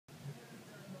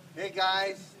Hey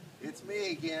guys, it's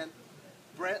me again,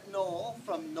 Brent Knoll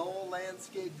from Knoll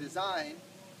Landscape Design,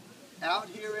 out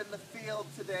here in the field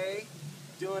today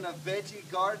doing a veggie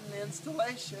garden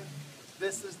installation.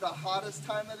 This is the hottest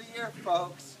time of the year,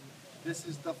 folks. This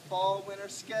is the fall-winter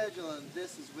schedule, and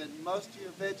this is when most of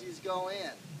your veggies go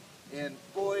in. And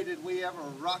boy, did we ever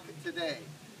rock it today.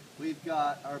 We've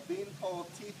got our beanpole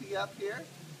teepee up here,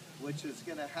 which is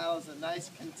going to house a nice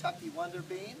Kentucky Wonder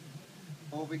Bean.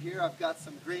 Over here I've got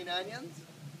some green onions,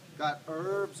 got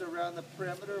herbs around the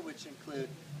perimeter which include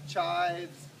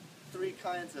chives, 3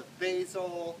 kinds of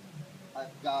basil.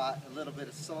 I've got a little bit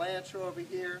of cilantro over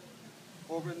here.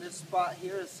 Over in this spot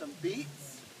here is some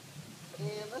beets.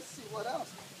 And let's see what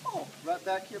else. Oh, right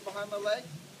back here behind my leg,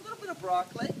 a little bit of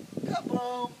broccoli.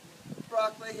 Kaboom!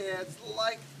 Broccoli heads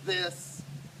like this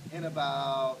in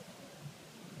about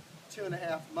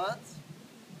 2.5 months.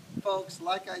 Folks,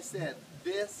 like I said,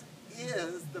 this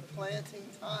is the planting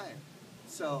time.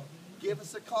 So give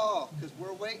us a call because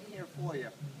we're waiting here for you.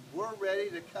 We're ready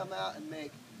to come out and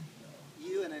make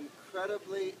you an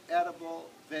incredibly edible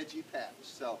veggie patch.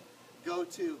 So go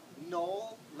to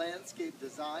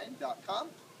knowlandscapedesign.com,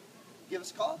 give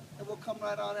us a call, and we'll come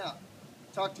right on out.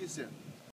 Talk to you soon.